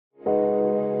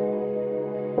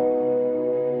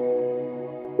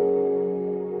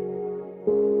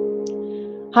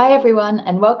Hi everyone,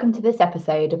 and welcome to this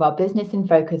episode of our Business in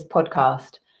Focus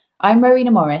podcast. I'm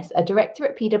Rowena Morris, a director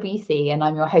at PwC, and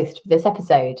I'm your host for this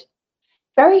episode.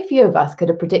 Very few of us could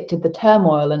have predicted the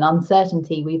turmoil and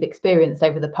uncertainty we've experienced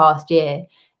over the past year.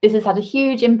 This has had a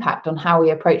huge impact on how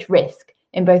we approach risk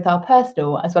in both our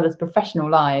personal as well as professional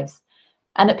lives.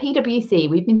 And at PwC,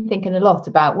 we've been thinking a lot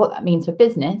about what that means for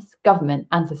business, government,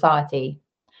 and society.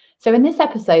 So in this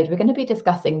episode, we're going to be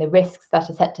discussing the risks that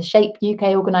are set to shape UK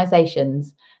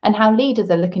organisations and how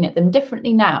leaders are looking at them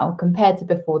differently now compared to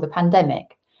before the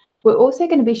pandemic. We're also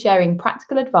going to be sharing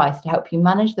practical advice to help you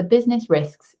manage the business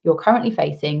risks you're currently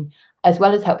facing, as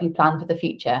well as help you plan for the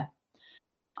future.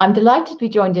 I'm delighted to be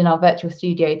joined in our virtual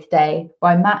studio today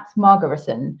by Matt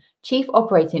Margereson, Chief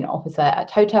Operating Officer at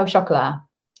Hotel Chocolat.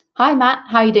 Hi Matt,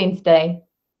 how are you doing today?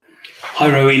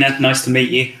 Hi Rowena, nice to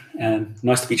meet you.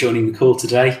 Nice to be joining the call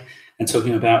today and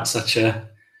talking about such an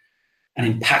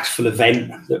impactful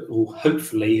event that will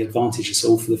hopefully advantage us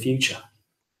all for the future.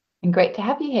 And great to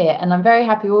have you here. And I'm very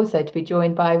happy also to be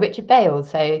joined by Richard Bales.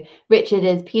 So Richard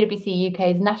is PwC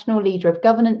UK's National Leader of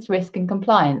Governance, Risk and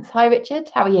Compliance. Hi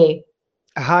Richard, how are you?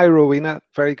 Hi Rowena,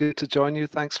 very good to join you.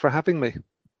 Thanks for having me.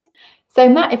 So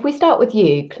Matt, if we start with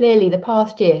you, clearly the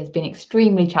past year has been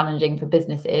extremely challenging for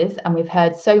businesses, and we've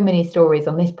heard so many stories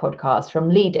on this podcast from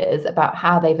leaders about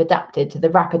how they've adapted to the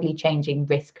rapidly changing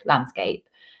risk landscape.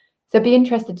 So I'd be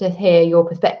interested to hear your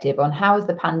perspective on how has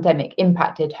the pandemic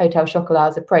impacted Hotel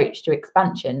Chocolat's approach to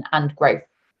expansion and growth?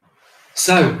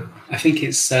 So I think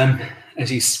it's,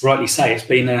 as you rightly say, it's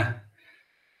been an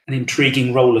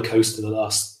intriguing roller coaster the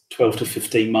last 12 to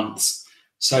 15 months.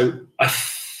 So I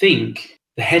think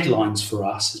the headlines for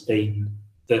us has been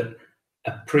that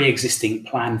a pre-existing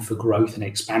plan for growth and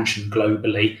expansion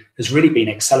globally has really been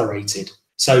accelerated.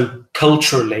 So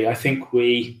culturally, I think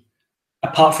we,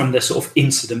 apart from the sort of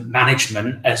incident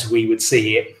management as we would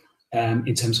see it,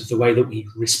 in terms of the way that we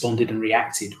responded and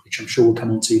reacted, which I'm sure we'll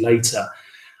come on to later,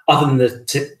 other than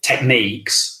the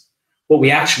techniques, what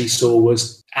we actually saw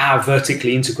was our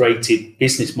vertically integrated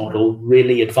business model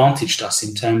really advantaged us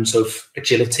in terms of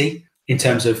agility, in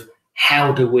terms of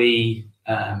how do we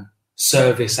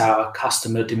service our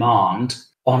customer demand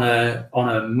on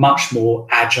a much more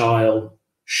agile,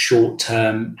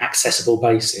 short-term, accessible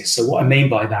basis. So what I mean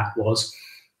by that was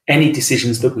any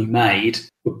decisions that we made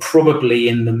were probably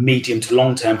in the medium to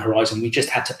long-term horizon. We just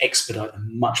had to expedite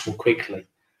them much more quickly.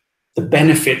 The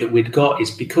benefit that we'd got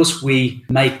is because we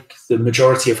make the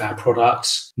majority of our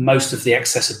products, most of the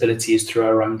accessibility is through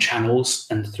our own channels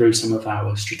and through some of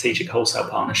our strategic wholesale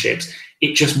partnerships.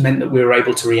 It just meant that we were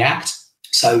able to react.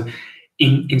 So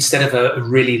instead of a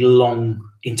really long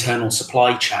internal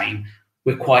supply chain,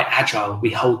 we're quite agile.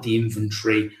 We hold the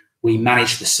inventory, we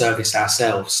manage the service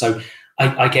ourselves. So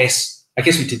I guess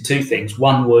we did two things.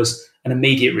 One was an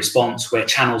immediate response where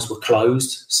channels were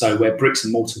closed. So where bricks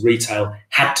and mortar retail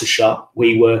had to shut,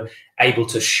 we were able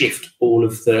to shift all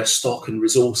of the stock and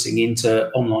resourcing into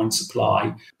online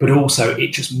supply. But also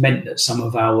it just meant that some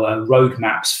of our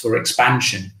roadmaps for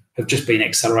expansion have just been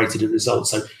accelerated as a result.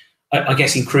 So I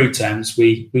guess in crude terms,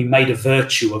 we made a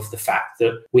virtue of the fact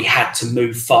that we had to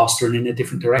move faster and in a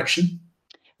different direction.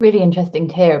 Really interesting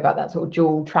to hear about that sort of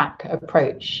dual track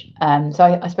approach.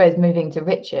 So I suppose moving to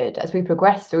Richard, as we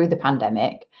progress through the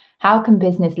pandemic, how can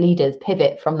business leaders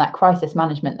pivot from that crisis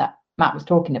management that Matt was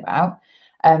talking about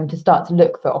to start to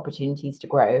look for opportunities to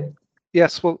grow?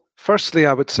 Yes, well, firstly,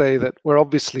 I would say that we're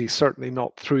obviously certainly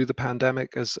not through the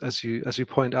pandemic, as you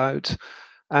point out,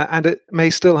 and it may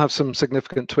still have some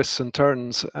significant twists and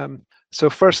turns. So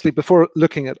firstly, before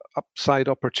looking at upside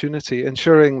opportunity,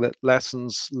 ensuring that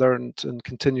lessons learned and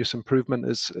continuous improvement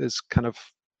is kind of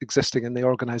existing in the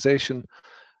organization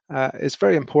is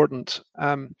very important.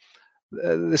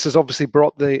 This has obviously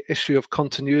brought the issue of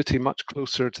continuity much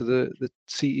closer to the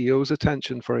CEO's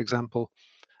attention, for example.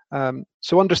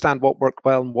 So understand what worked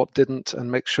well and what didn't,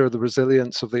 and make sure the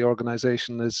resilience of the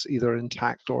organization is either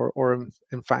intact or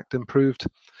in fact improved.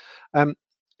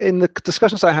 In the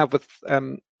discussions I have with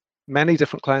many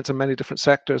different clients in many different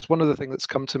sectors, one of the things that's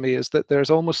come to me is that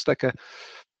there's almost like a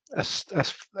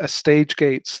stage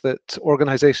gates that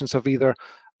organizations have either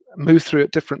moved through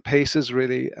at different paces,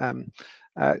 really.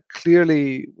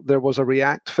 Clearly, there was a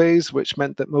react phase, which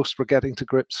meant that most were getting to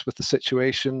grips with the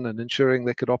situation and ensuring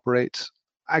they could operate,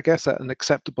 I guess, at an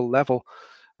acceptable level.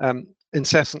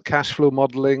 Incessant cash flow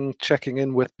modeling, checking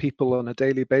in with people on a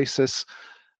daily basis,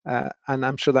 and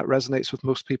I'm sure that resonates with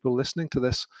most people listening to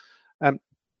this.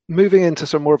 Moving into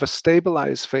some more of a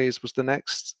stabilized phase was the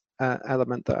next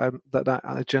element that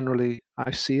I generally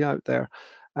see out there.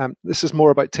 This is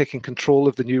more about taking control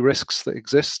of the new risks that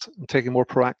exist and taking a more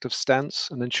proactive stance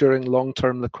and ensuring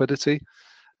long-term liquidity.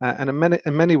 And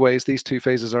in many ways, these two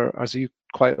phases are, as you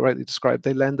quite rightly described,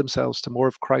 they lend themselves to more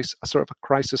of a sort of a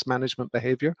crisis management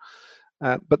behavior.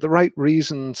 But the right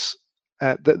reasons,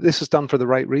 that this is done for the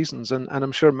right reasons, and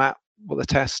I'm sure Matt will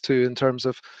attest to, in terms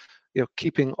of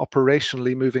keeping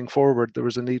operationally moving forward, there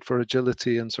was a need for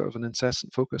agility and sort of an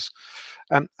incessant focus.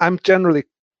 I'm generally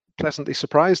pleasantly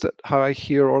surprised at how I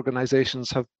hear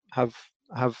organizations have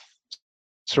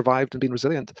survived and been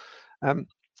resilient.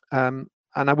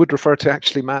 And I would refer to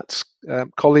actually Matt's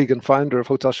colleague and founder of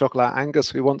Hotel Chocolat,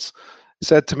 Angus, who once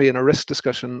said to me in a risk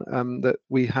discussion that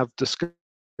we have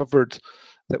discovered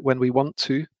that when we want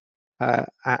to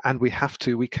and we have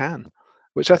to, we can,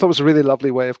 which I thought was a really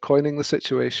lovely way of coining the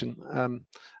situation.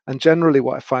 And generally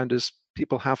what I found is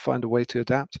people have found a way to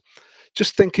adapt.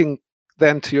 Just thinking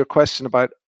then to your question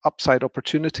about upside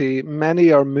opportunity,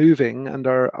 many are moving and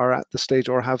are at the stage,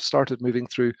 or have started moving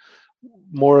through,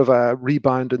 more of a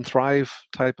rebound and thrive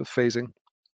type of phasing.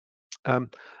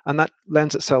 And that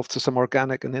lends itself to some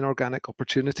organic and inorganic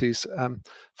opportunities.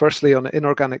 Firstly, on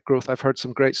inorganic growth, I've heard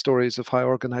some great stories of how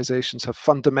organizations have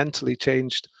fundamentally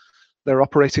changed their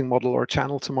operating model or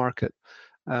channel to market.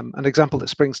 An example that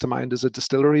springs to mind is a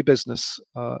distillery business,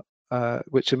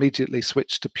 which immediately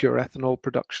switched to pure ethanol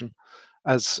production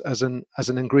as an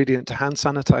ingredient to hand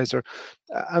sanitizer.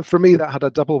 And for me, that had a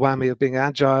double whammy of being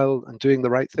agile and doing the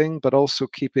right thing, but also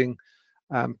keeping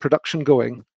production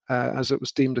going, as it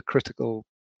was deemed a critical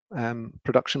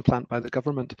production plant by the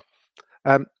government.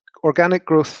 Organic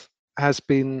growth it's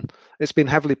been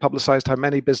heavily publicized how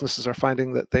many businesses are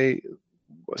finding that they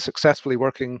are successfully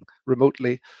working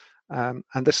remotely, and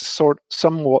this is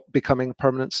somewhat becoming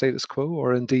permanent status quo,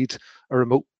 or indeed a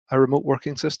remote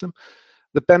working system.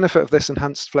 The benefit of this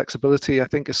enhanced flexibility, I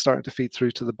think, is starting to feed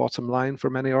through to the bottom line for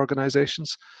many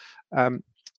organizations. But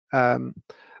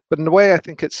in a way, I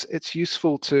think it's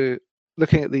useful to,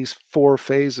 looking at these 4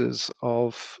 phases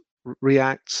of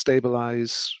react,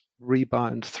 stabilize,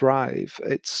 rebound, thrive,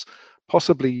 it's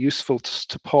possibly useful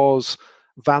to pause,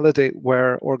 validate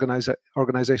where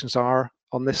organizations are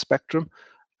on this spectrum,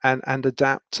 and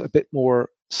adapt a bit more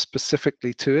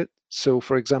specifically to it. So,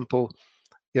 for example,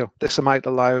 this might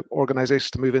allow organizations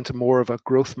to move into more of a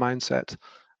growth mindset.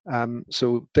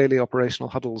 So daily operational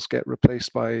huddles get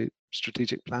replaced by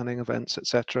strategic planning events,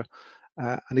 etc.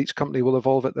 And each company will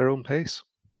evolve at their own pace.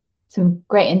 Some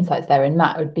great insights there, and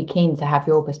Matt, would be keen to have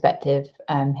your perspective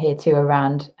here too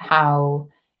around how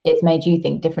it's made you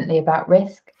think differently about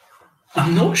risk.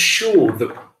 I'm not sure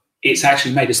that it's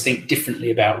actually made us think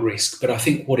differently about risk, but I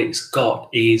think what it's got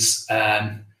is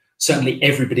certainly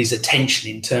everybody's attention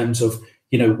in terms of,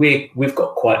 we've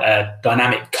got quite a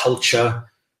dynamic culture.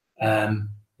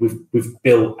 We've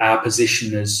built our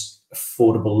position as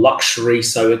affordable luxury.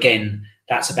 So again,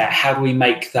 that's about how do we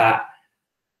make that,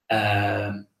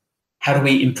 how do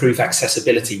we improve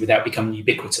accessibility without becoming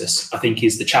ubiquitous, I think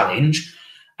is the challenge.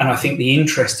 And I think the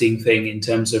interesting thing in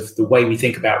terms of the way we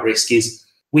think about risk is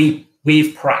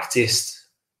we've practiced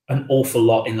an awful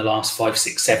lot in the last 5,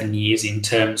 6, 7 years in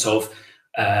terms of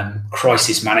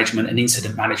crisis management and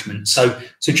incident management. So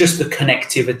just the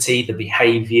connectivity, the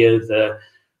behavior, the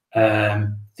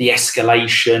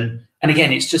escalation. And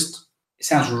again, it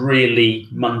sounds really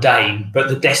mundane, but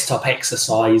the desktop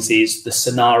exercises, the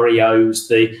scenarios,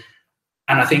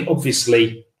 and I think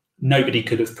obviously nobody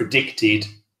could have predicted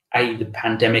the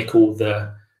pandemic or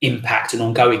the impact and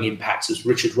ongoing impacts. As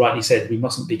Richard rightly said, we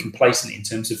mustn't be complacent in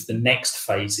terms of the next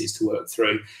phases to work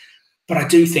through. But I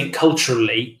do think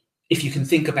culturally, if you can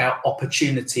think about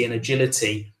opportunity and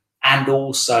agility, and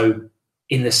also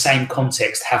in the same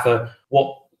context have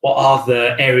what are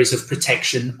the areas of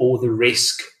protection or the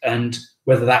risk, and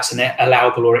whether that's an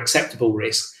allowable or acceptable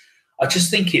risk, I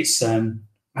just think it's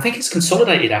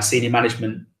consolidated our senior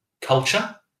management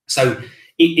culture. So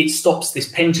it stops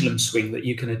this pendulum swing that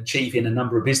you can achieve in a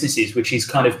number of businesses, which is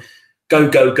kind of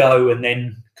go, and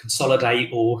then consolidate,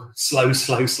 or slow.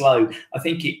 I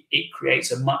think it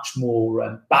creates a much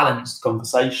more balanced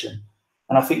conversation.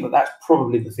 And I think that's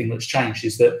probably the thing that's changed,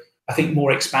 is that I think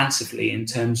more expansively in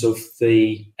terms of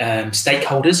the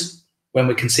stakeholders, when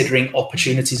we're considering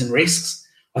opportunities and risks,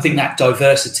 I think that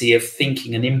diversity of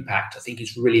thinking and impact, I think,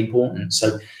 is really important.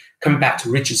 So coming back to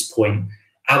Richard's point,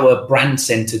 our brand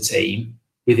center team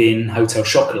within Hotel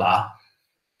Chocolat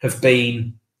have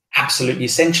been absolutely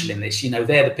essential in this.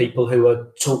 They're the people who are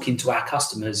talking to our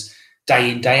customers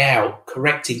day in, day out,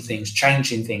 correcting things,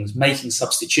 changing things, making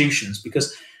substitutions,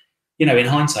 because, in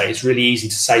hindsight, it's really easy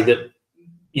to say that,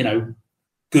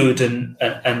 good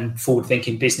and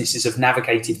forward-thinking businesses have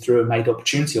navigated through and made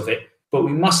opportunity of it. But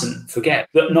we mustn't forget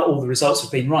that not all the results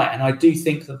have been right. And I do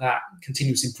think that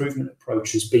continuous improvement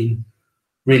approach has been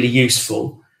really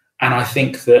useful. And I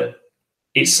think that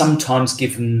it's sometimes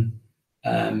given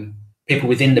people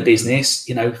within the business,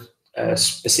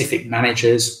 specific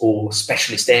managers or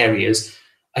specialist areas,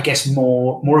 I guess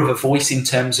more of a voice in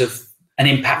terms of an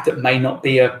impact that may not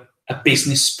be a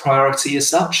business priority as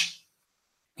such.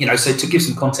 So to give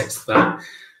some context for that,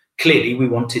 clearly we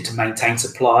wanted to maintain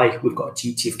supply. We've got a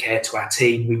duty of care to our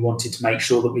team. We wanted to make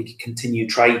sure that we could continue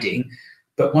trading.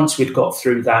 But once we'd got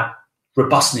through that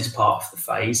robustness part of the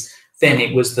phase, then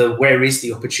it was where is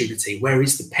the opportunity? Where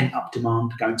is the pent-up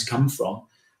demand going to come from?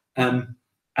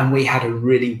 And we had a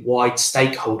really wide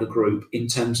stakeholder group in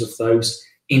terms of those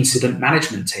incident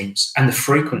management teams. And the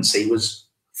frequency was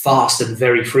fast and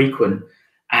very frequent.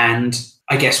 And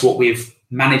I guess what we've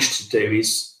managed to do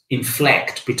is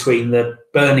inflect between the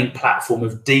burning platform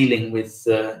of dealing with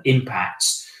the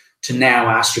impacts to now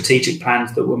our strategic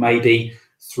plans that were maybe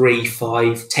 3,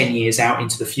 5, 10 years out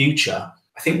into the future.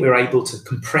 I think we're able to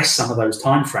compress some of those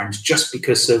timeframes just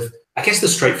because of, I guess, the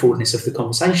straightforwardness of the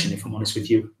conversation, if I'm honest with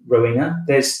you, Rowena.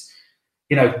 There's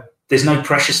no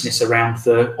preciousness around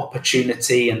the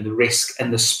opportunity and the risk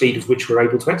and the speed of which we're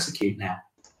able to execute now.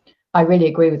 I really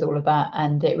agree with all of that,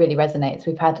 and it really resonates.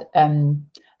 We've had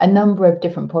a number of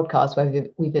different podcasts where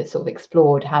we've sort of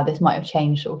explored how this might have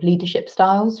changed sort of leadership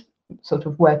styles, sort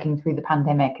of working through the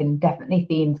pandemic, and definitely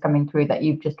themes coming through that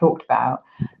you've just talked about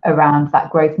around that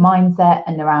growth mindset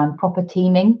and around proper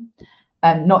teaming,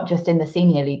 not just in the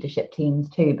senior leadership teams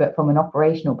too, but from an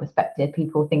operational perspective,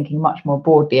 people thinking much more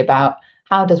broadly about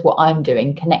how does what I'm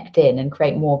doing connect in and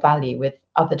create more value with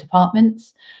other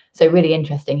departments. So really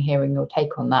interesting hearing your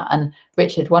take on that. And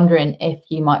Richard, wondering if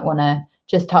you might want to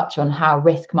just touch on how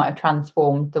risk might have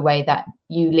transformed the way that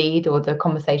you lead or the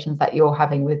conversations that you're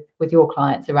having with your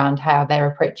clients around how they're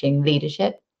approaching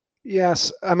leadership.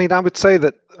 Yes, I mean, I would say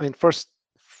that,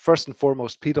 first and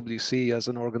foremost, PwC as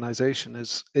an organization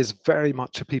is very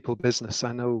much a people business.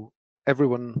 I know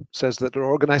everyone says that their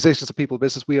organization is a people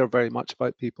business. We are very much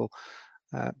about people,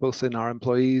 both in our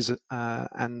employees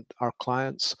and our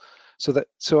clients.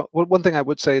 So one thing I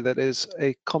would say that is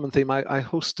a common theme, I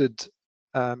hosted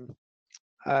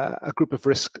a group of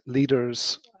risk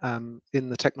leaders in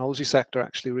the technology sector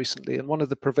actually recently, and one of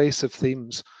the pervasive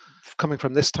themes coming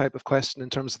from this type of question in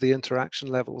terms of the interaction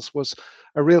levels was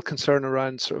a real concern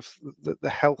around sort of the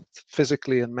health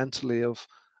physically and mentally of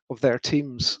their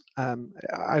teams.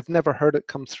 I've never heard it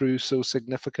come through so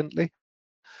significantly,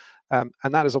 and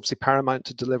that is obviously paramount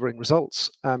to delivering results.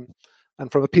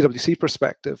 And from a PwC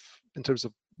perspective, in terms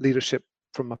of leadership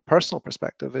from a personal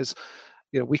perspective, is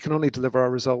we can only deliver our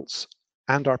results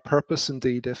and our purpose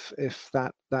indeed if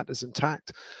that is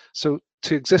intact. So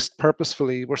to exist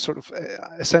purposefully, we're sort of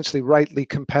essentially rightly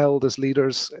compelled as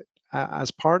leaders,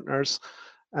 as partners,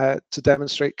 to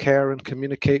demonstrate care and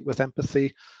communicate with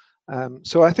empathy.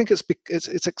 So I think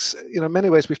it's in many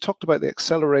ways we've talked about the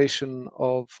acceleration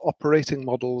of operating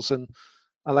models, and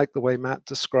I like the way Matt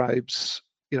describes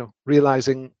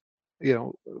realizing,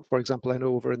 for example, I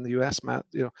know over in the US, Matt,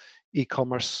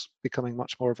 e-commerce becoming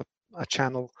much more of a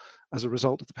channel as a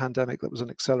result of the pandemic. That was an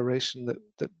acceleration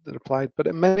that applied. But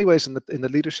in many ways, in the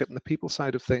leadership and the people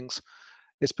side of things,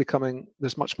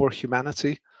 there's much more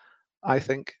humanity, I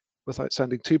think, without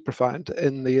sounding too profound,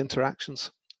 in the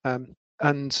interactions.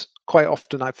 And quite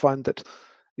often I find that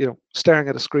staring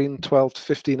at a screen 12 to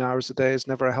 15 hours a day is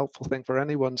never a helpful thing for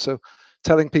anyone. So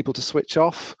telling people to switch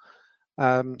off,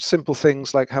 simple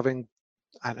things like having,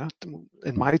 I know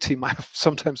in my team,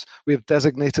 sometimes we have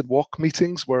designated walk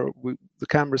meetings where the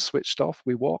camera's switched off,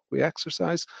 we walk, we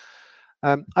exercise.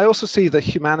 I also see the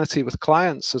humanity with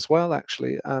clients as well,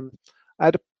 actually.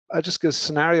 I just give a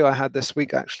scenario I had this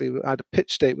week, actually. I had a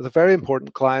pitch date with a very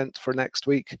important client for next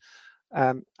week.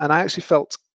 And I actually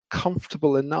felt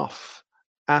comfortable enough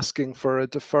asking for a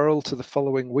deferral to the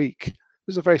following week. It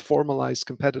was a very formalized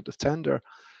competitive tender.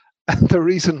 And the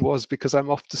reason was because I'm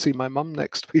off to see my mum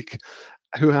next week,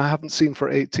 who I haven't seen for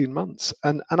 18 months.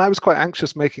 And I was quite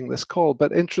anxious making this call.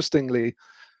 But interestingly,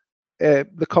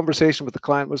 the conversation with the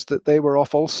client was that they were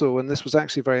off also. And this was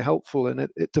actually very helpful. And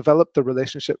it developed the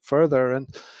relationship further. And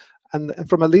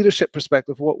from a leadership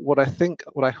perspective, what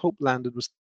I hope landed was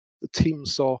the team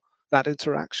saw that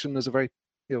interaction as a very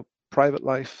private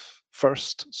life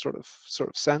first sort of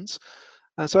sense.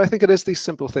 And so I think it is these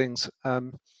simple things.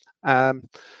 And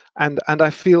I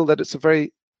feel that it's a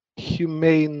very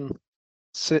humane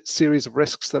series of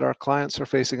risks that our clients are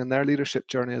facing in their leadership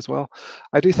journey as well.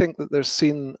 I do think that they're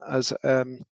seen as a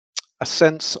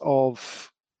sense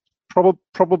of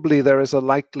probably there is a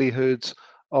likelihood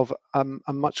of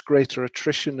a much greater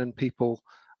attrition in people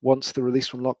once the release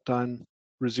from lockdown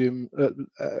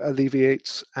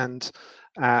alleviates, and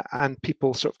and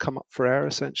people sort of come up for air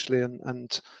essentially.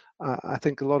 And I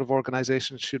think a lot of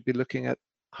organizations should be looking at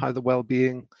how the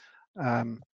well-being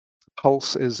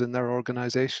pulse is in their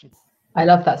organization. I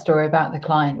love that story about the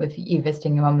client with you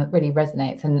visiting your mum. That really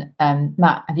resonates. And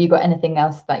Matt, have you got anything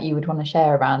else that you would want to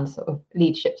share around sort of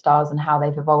leadership styles and how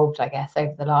they've evolved, I guess,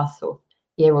 over the last sort of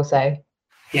year or so?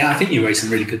 Yeah, I think you raised some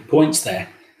really good points there,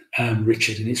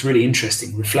 Richard, and it's really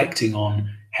interesting reflecting on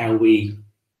how we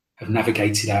have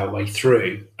navigated our way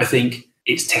through. I think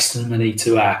it's testimony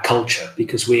to our culture,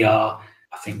 because we are,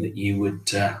 I think that you would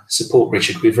support,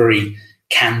 Richard, we're very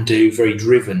can-do, very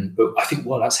driven, but I think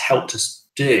what that's helped us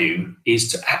do is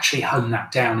to actually hone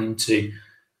that down into,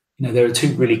 there are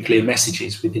two really clear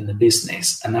messages within the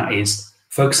business, and that is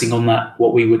focusing on that,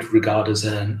 what we would regard as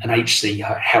an HC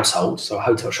household, so a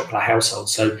hotel chocolate household,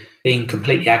 so being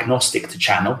completely agnostic to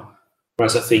channel,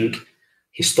 whereas I think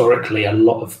historically a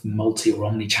lot of multi or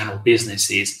omni-channel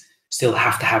businesses still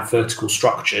have to have vertical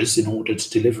structures in order to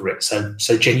deliver it.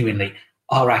 So genuinely,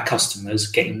 are our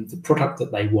customers getting the product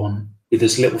that they want with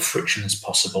as little friction as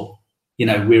possible?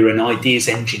 We're an ideas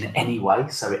engine anyway,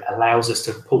 so it allows us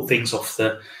to pull things off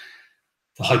the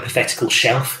hypothetical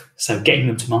shelf, so getting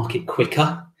them to market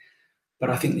quicker.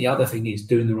 But I think the other thing is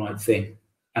doing the right thing.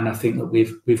 And I think that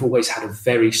we've always had a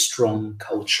very strong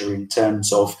culture in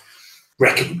terms of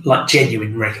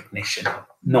genuine recognition,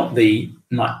 not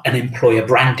an employer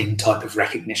branding type of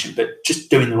recognition, but just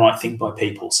doing the right thing by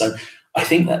people. So I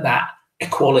think that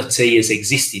equality has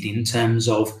existed in terms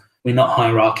of we're not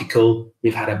hierarchical.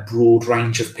 We've had a broad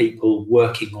range of people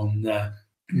working on the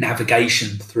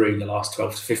navigation through the last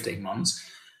 12 to 15 months.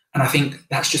 And I think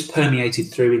that's just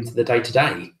permeated through into the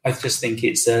day-to-day. I just think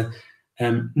it's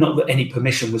not that any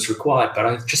permission was required, but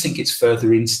I just think it's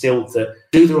further instilled that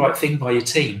do the right thing by your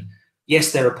team.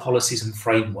 Yes, there are policies and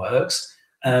frameworks.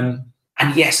 And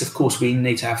yes, of course, we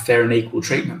need to have fair and equal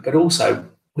treatment, but also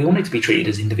we all need to be treated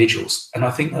as individuals. And I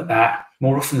think that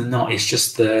more often than not is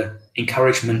just the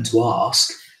encouragement to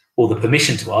ask, or the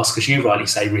permission to ask, as you rightly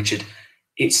say, Richard.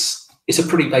 It's a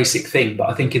pretty basic thing, but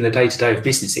I think in the day-to-day of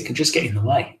business, it can just get in the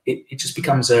way. It just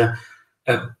becomes a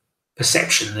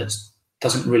perception that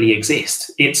doesn't really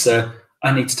exist. It's I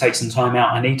need to take some time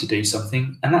out, I need to do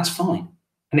something, and that's fine.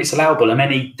 And it's allowable, and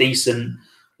any decent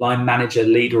line manager,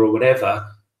 leader, or whatever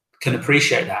can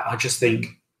appreciate that. I just think,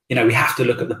 we have to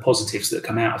look at the positives that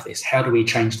come out of this. How do we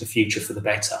change the future for the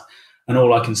better? And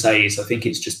all I can say is I think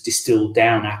it's just distilled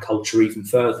down our culture even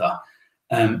further,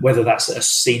 whether that's at a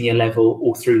senior level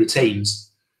or through the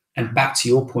teams. And back to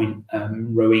your point,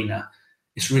 Rowena,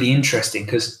 it's really interesting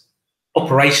because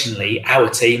operationally, our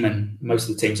team and most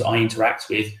of the teams that I interact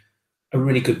with are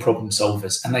really good problem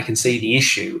solvers, and they can see the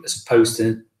issue as opposed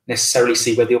to necessarily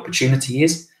see where the opportunity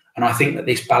is. And I think that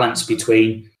this balance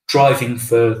between driving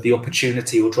for the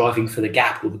opportunity or driving for the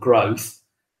gap or the growth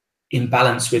in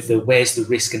balance with the where's the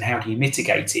risk and how do you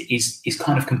mitigate it is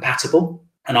kind of compatible.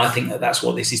 And I think that that's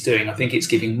what this is doing. I think it's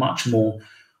giving much more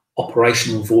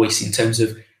operational voice in terms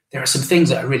of there are some things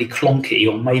that are really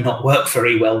clunky or may not work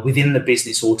very well within the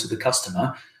business or to the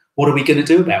customer. What are we going to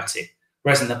do about it?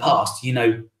 Whereas in the past,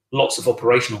 lots of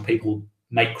operational people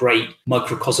make great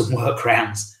microcosm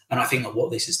workarounds. And I think that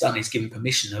what this has done is given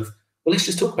permission of, well, let's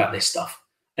just talk about this stuff.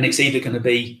 And it's either going to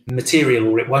be material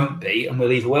or it won't be, and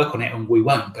we'll either work on it and we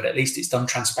won't, but at least it's done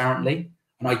transparently.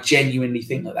 And I genuinely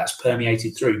think that that's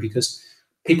permeated through because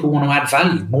people want to add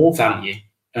value, more value.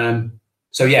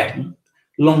 So yeah,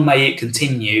 long may it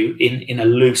continue in a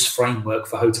loose framework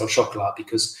for Hotel Chocolat,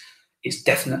 because it's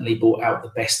definitely brought out the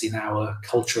best in our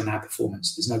culture and our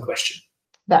performance. There's no question.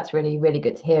 That's really, really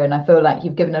good to hear. And I feel like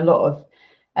you've given a lot of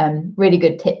really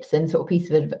good tips and sort of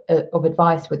pieces of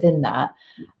advice within that.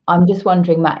 I'm just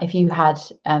wondering, Matt, if you had,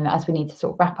 as we need to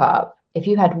sort of wrap up, if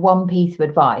you had one piece of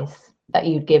advice that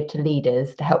you'd give to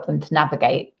leaders to help them to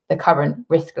navigate the current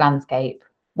risk landscape,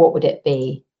 what would it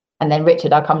be? And then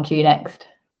Richard, I'll come to you next.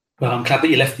 Well, I'm glad that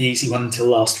you left the easy one until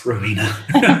last, Rowena.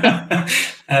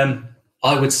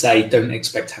 I would say don't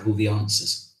expect to have all the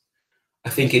answers. I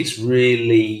think it's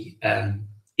really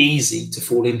easy to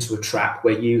fall into a trap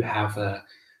where you have a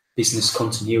business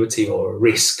continuity or a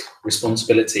risk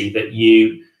responsibility that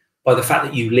you, by the fact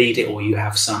that you lead it or you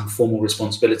have some formal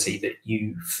responsibility, that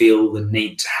you feel the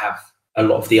need to have a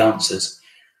lot of the answers.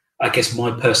 I guess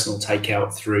my personal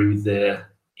takeout through the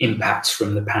impacts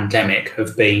from the pandemic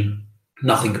have been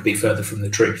nothing could be further from the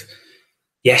truth.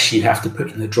 Yes, you have to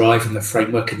put in the drive and the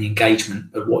framework and the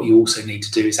engagement, but what you also need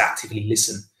to do is actively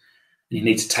listen. And you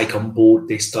need to take on board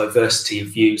this diversity of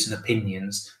views and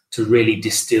opinions to really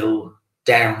distill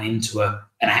down into an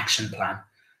action plan.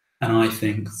 And I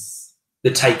think the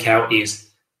takeout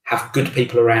is have good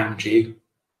people around you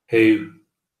who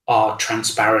are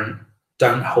transparent,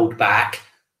 don't hold back,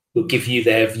 will give you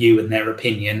their view and their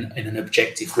opinion in an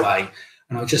objective way.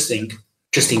 And I just think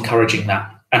just encouraging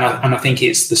that. And I think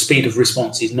it's the speed of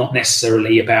response is not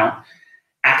necessarily about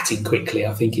acting quickly.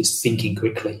 I think it's thinking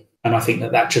quickly. And I think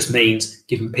that just means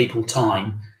giving people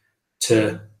time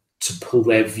to pull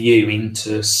their view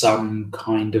into some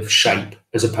kind of shape,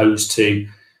 as opposed to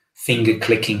finger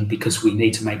clicking because we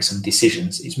need to make some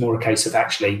decisions. It's more a case of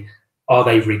actually, are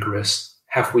they rigorous?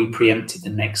 Have we preempted the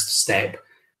next step?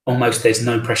 Almost there's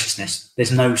no preciousness.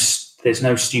 There's no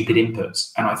stupid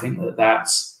inputs. And I think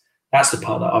that's the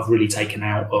part that I've really taken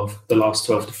out of the last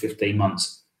 12 to 15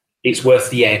 months. It's worth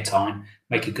the airtime,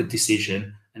 make a good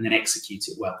decision, and then execute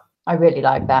it well. I really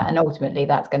like that. And ultimately,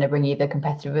 that's going to bring you the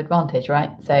competitive advantage,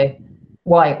 right? So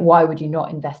why would you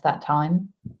not invest that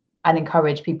time and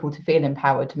encourage people to feel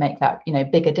empowered to make that,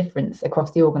 bigger difference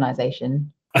across the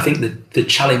organisation? I think the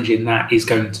challenge in that is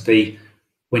going to be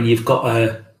when you've got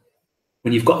a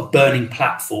burning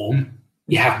platform,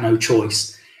 you have no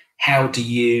choice. How do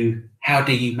you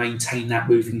maintain that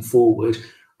moving forward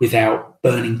without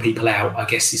burning people out? I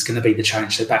guess is going to be the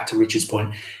challenge. So back to Richard's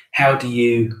point, how do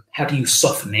you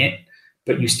soften it,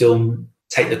 but you still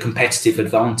take the competitive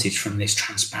advantage from this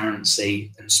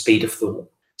transparency and speed of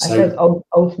thought? So, I suppose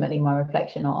ultimately my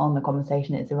reflection on the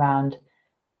conversation is around,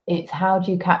 it's how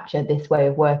do you capture this way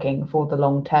of working for the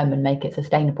long term and make it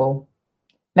sustainable?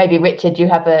 Maybe Richard, you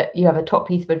have a top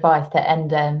piece of advice to end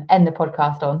the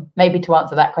podcast on, maybe to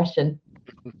answer that question.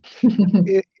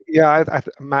 Yeah,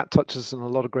 Matt touches on a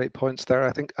lot of great points there.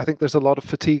 I think there's a lot of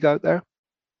fatigue out there.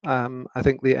 I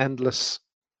think the endless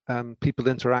people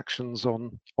interactions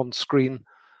on screen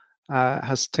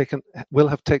will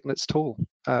have taken its toll.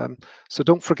 So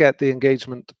don't forget the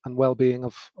engagement and well-being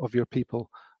of your people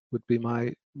would be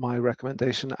my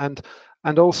recommendation. And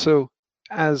also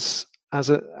as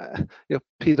a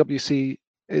PwC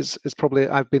is probably,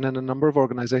 I've been in a number of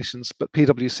organizations, but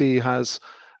PwC has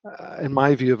in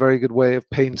my view a very good way of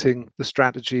painting the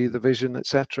strategy, the vision,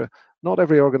 etc. Not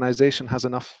every organization has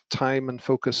enough time and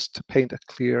focus to paint a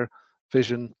clear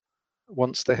vision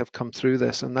once they have come through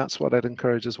this, and that's what I'd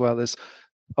encourage as well, is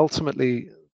ultimately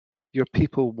your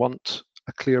people want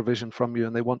a clear vision from you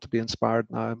and they want to be inspired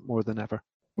now more than ever.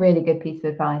 Really good piece of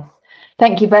advice.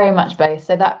 Thank you very much, both.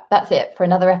 So that's it for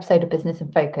another episode of Business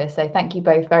in Focus. So thank you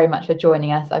both very much for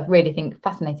joining us. I really think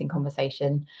fascinating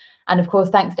conversation. And of course,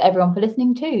 thanks to everyone for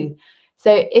listening too.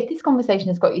 So if this conversation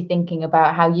has got you thinking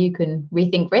about how you can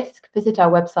rethink risk, visit our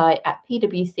website at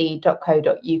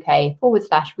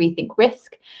pwc.co.uk/rethink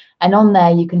risk. And on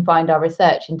there, you can find our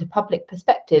research into public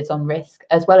perspectives on risk,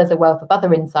 as well as a wealth of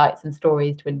other insights and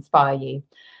stories to inspire you.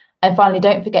 And finally,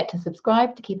 don't forget to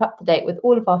subscribe to keep up to date with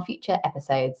all of our future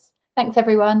episodes. Thanks,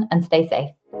 everyone, and stay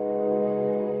safe.